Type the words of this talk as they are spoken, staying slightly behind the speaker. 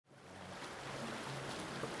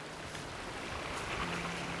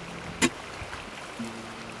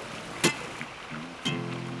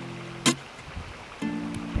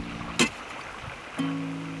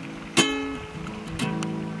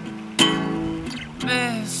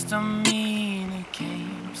misdemeanor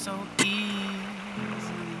came so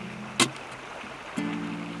easily.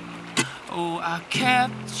 Oh, I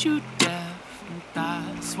kept you deaf, and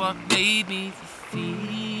that's what made me the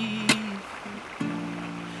thief.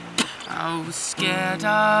 I was scared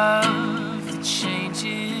of the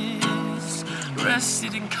changes,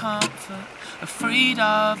 rested in comfort, afraid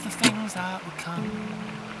of the things that would come.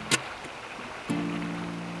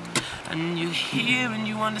 And you hear and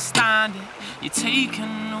you understand it, you're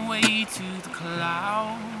taken away to the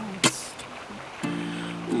clouds.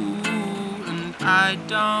 Ooh, and I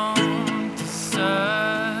don't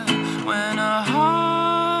deserve when a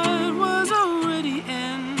heart was already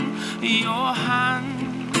in your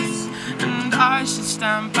hands. And I should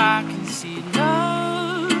stand back and see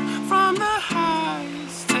love from the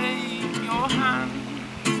highs. Take your hand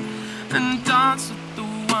and dance with the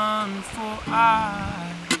one, for I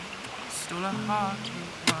stole a heart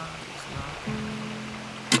that was not.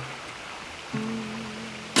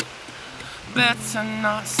 Better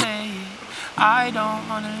not say it, I don't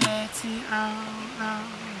wanna let it out now.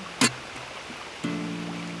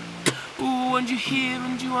 Ooh, and you hear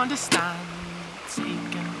and you understand,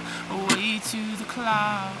 taken away to the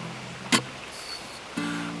clouds.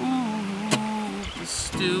 Ooh, but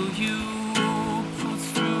still you pull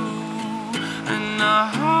through, and the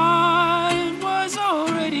heart was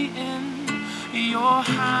already in your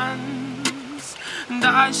hands. And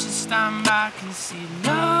I should stand back and see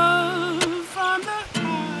love from the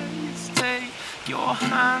eyes. Take your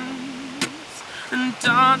hands and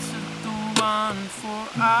dance with the one, for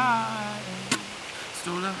I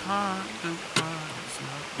stole a heart that was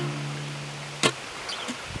not mine.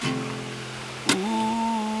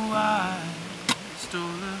 Ooh, I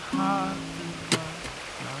stole a